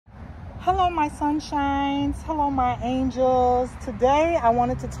Hello, my sunshines. Hello, my angels. Today, I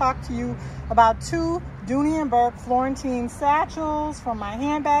wanted to talk to you about two Dooney Bourke Florentine Satchels from my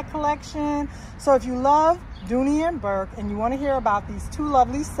handbag collection. So if you love Dooney Bourke and you want to hear about these two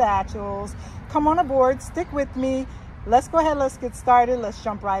lovely satchels, come on aboard, stick with me. Let's go ahead, let's get started. Let's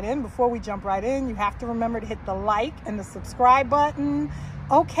jump right in. Before we jump right in, you have to remember to hit the like and the subscribe button.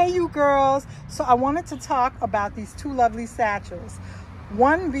 Okay, you girls. So I wanted to talk about these two lovely satchels.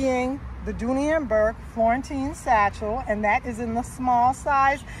 One being the Dooney Bourke Florentine Satchel, and that is in the small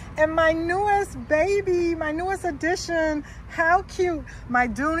size. And my newest baby, my newest addition, how cute, my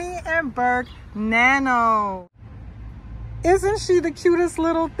Dooney Bourke Nano. Isn't she the cutest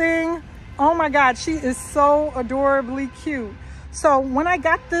little thing? Oh my God, she is so adorably cute. So when I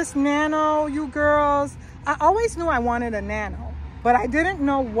got this Nano, you girls, I always knew I wanted a Nano, but I didn't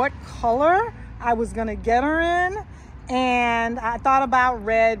know what color I was gonna get her in. And I thought about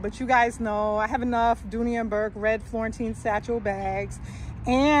red, but you guys know I have enough Dooney Bourke red Florentine Satchel bags.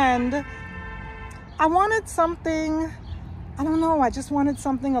 And I wanted something, I don't know, I just wanted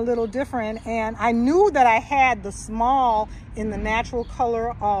something a little different. And I knew that I had the small in the natural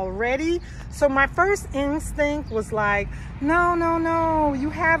color already. So my first instinct was like, no, you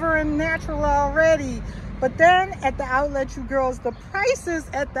have her in natural already. But then at the outlet, you girls, the prices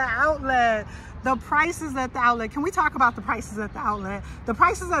at the outlet, can we talk about the prices at the outlet? The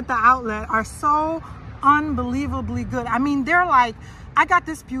prices at the outlet are so unbelievably good. I mean, they're like, I got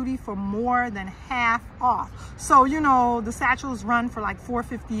this beauty for more than half off. So, you know, the satchels run for like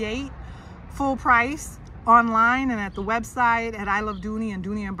 $4.58 full price online and at the website at I Love Dooney and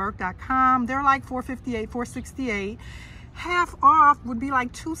DooneyandBourke.com. They're like $4.58, $4.68. Half off would be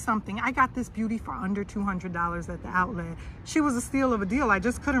like $2 something. I got this beauty for under $200 at the outlet. She was a steal of a deal. I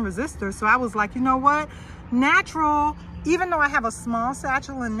just couldn't resist her. So I was like, you know what? Natural, even though I have a small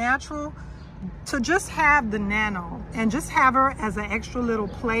satchel in natural, to just have the Nano and just have her as an extra little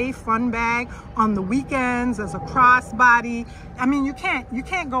play fun bag on the weekends as a crossbody. I mean, you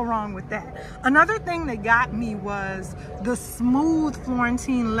can't go wrong with that. Another thing that got me was the smooth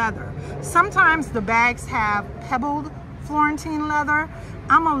Florentine leather. Sometimes the bags have pebbled Florentine leather.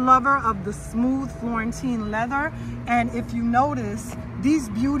 I'm a lover of the smooth Florentine leather, and if you notice, these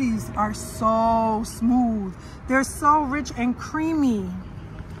beauties are so smooth. They're so rich and creamy.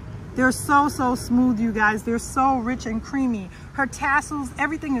 They're so smooth, you guys. They're so rich and creamy. Her tassels,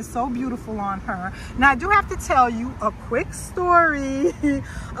 everything is so beautiful on her. Now, I do have to tell you a quick story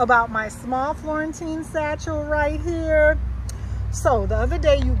about my small Florentine satchel right here. So the other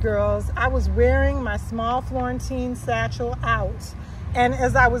day, you girls, I was wearing my small Florentine satchel out. And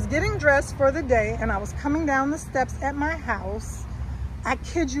as I was getting dressed for the day and I was coming down the steps at my house, I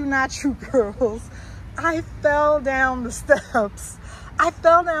kid you not, you girls, I fell down the steps. I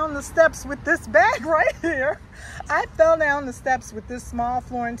fell down the steps with this bag right here. I fell down the steps with this small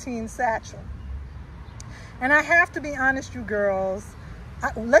Florentine satchel. And I have to be honest, you girls,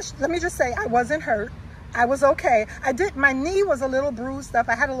 let me just say I wasn't hurt. I was okay. My knee was a little bruised up.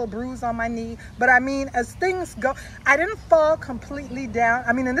 I had a little bruise on my knee. But I mean, as things go, I didn't fall completely down.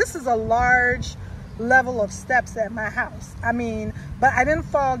 I mean, and this is a large level of steps at my house. I mean, but I didn't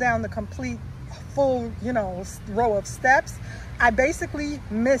fall down the complete full, you know, row of steps. I basically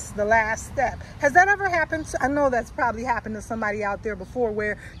missed the last step. Has that ever happened? I know that's probably happened to somebody out there before,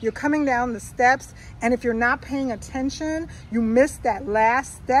 where you're coming down the steps and if you're not paying attention, you miss that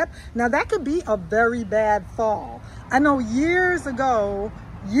last step. Now that could be a very bad fall. I know years ago,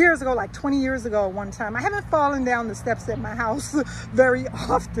 like 20 years ago, one time, I haven't fallen down the steps at my house very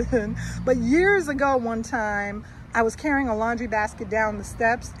often, but years ago, one time, I was carrying a laundry basket down the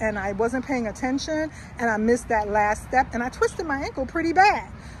steps and I wasn't paying attention and I missed that last step and I twisted my ankle pretty bad.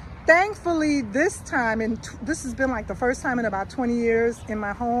 Thankfully, this time, and this has been like the first time in about 20 years in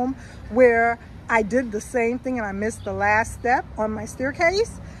my home where I did the same thing and I missed the last step on my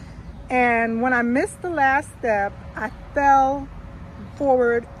staircase. And when I missed the last step, I fell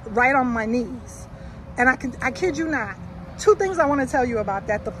forward right on my knees. And I kid you not, two things I want to tell you about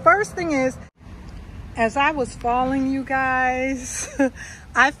that. The first thing is, as I was falling, you guys,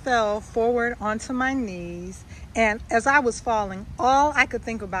 I fell forward onto my knees. And as I was falling, all I could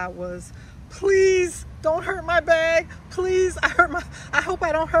think about was, please don't hurt my bag. Please, I hope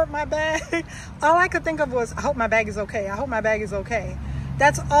I don't hurt my bag. All I could think of was, I hope my bag is okay. I hope my bag is okay.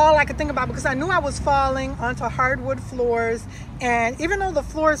 That's all I could think about, because I knew I was falling onto hardwood floors. And even though the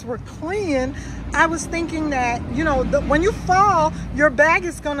floors were clean, I was thinking that, you know, when you fall, your bag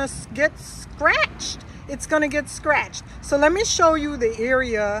is gonna get scratched. It's gonna get scratched. So let me show you the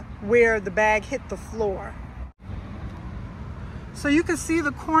area where the bag hit the floor. So you can see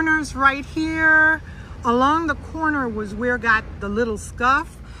the corners right here. Along the corner was where got the little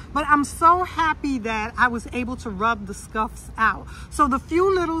scuff, but I'm so happy that I was able to rub the scuffs out. So the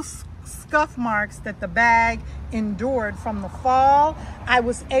few little scuff marks that the bag endured from the fall, I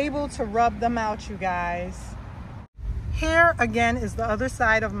was able to rub them out, you guys. Here again is the other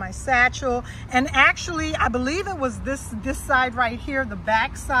side of my satchel, and actually I believe it was this side right here, the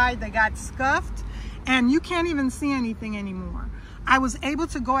back side, that got scuffed, and you can't even see anything anymore. I was able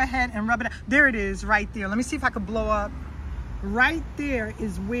to go ahead and rub it out. There it is right there. Let me see if I could blow up. Right there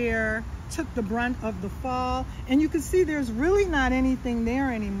is where took the brunt of the fall, and you can see there's really not anything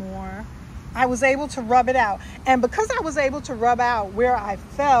there anymore. I was able to rub it out, and because I was able to rub out where I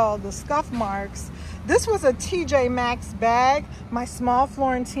fell, the scuff marks, this was a TJ Maxx bag. My small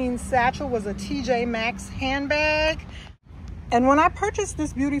Florentine Satchel was a TJ Maxx handbag. And when I purchased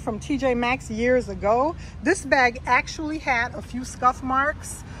this beauty from TJ Maxx years ago, this bag actually had a few scuff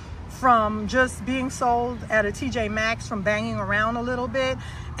marks from just being sold at a TJ Maxx from banging around a little bit.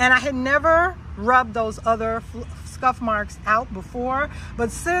 And I had never rubbed those other scuff marks out before.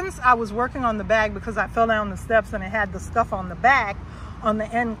 But since I was working on the bag, because I fell down the steps and it had the scuff on the back, on the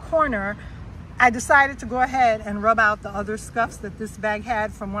end corner, I decided to go ahead and rub out the other scuffs that this bag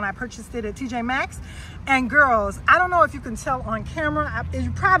had from when I purchased it at TJ Maxx. And girls, I don't know if you can tell on camera, you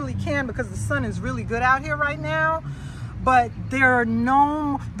probably can because the sun is really good out here right now, but there are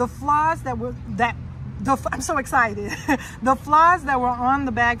the flaws that were, I'm so excited. The flaws that were on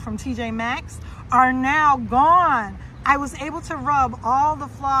the bag from TJ Maxx are now gone. I was able to rub all the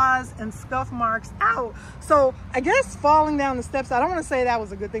flaws and scuff marks out. So I guess falling down the steps, I don't want to say that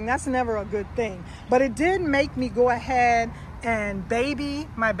was a good thing. That's never a good thing. But it did make me go ahead and baby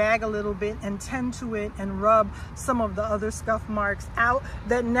my bag a little bit and tend to it and rub some of the other scuff marks out.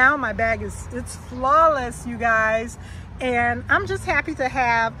 That now my bag it's flawless, you guys. And I'm just happy to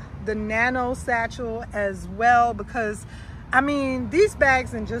have the Nano satchel as well, because I mean, these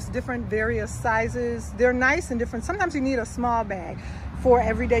bags in just different various sizes, they're nice and different. Sometimes you need a small bag for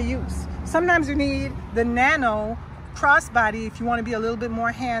everyday use. Sometimes you need the Nano crossbody if you want to be a little bit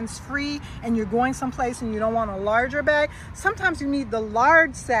more hands-free and you're going someplace and you don't want a larger bag. Sometimes you need the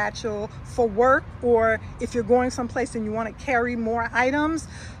large satchel for work, or if you're going someplace and you want to carry more items.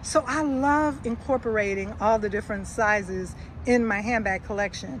 So I love incorporating all the different sizes in my handbag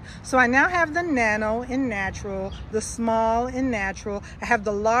collection. So I now have the Nano in natural, the small in natural, I have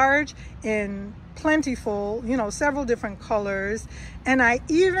the large in plentiful, you know, several different colors, and I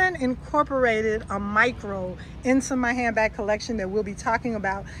even incorporated a micro into my handbag collection that we'll be talking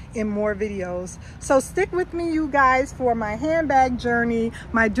about in more videos. So stick with me, you guys, for my handbag journey,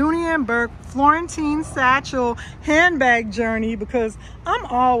 my Dooney Bourke Florentine Satchel handbag journey, because I'm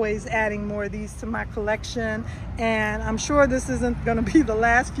always adding more of these to my collection, and I'm sure this isn't going to be the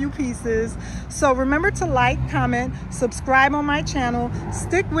last few pieces. So remember to like, comment, subscribe on my channel,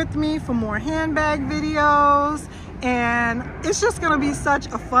 stick with me for more handbag videos, and it's just gonna be such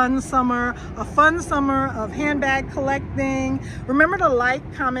a fun summer of handbag collecting. Remember to like,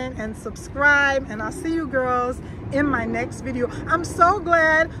 comment, and subscribe, and I'll see you girls in my next video. I'm so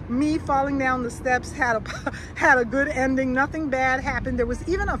glad me falling down the steps had a good ending. Nothing bad happened. There was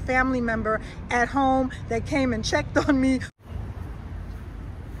even a family member at home that came and checked on me.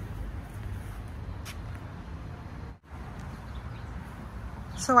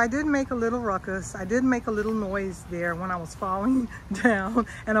 So I did make a little ruckus. I did make a little noise there when I was falling down,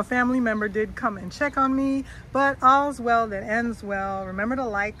 and a family member did come and check on me, but all's well that ends well. Remember to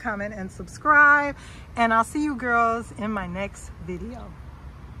like, comment, and subscribe, and I'll see you girls in my next video.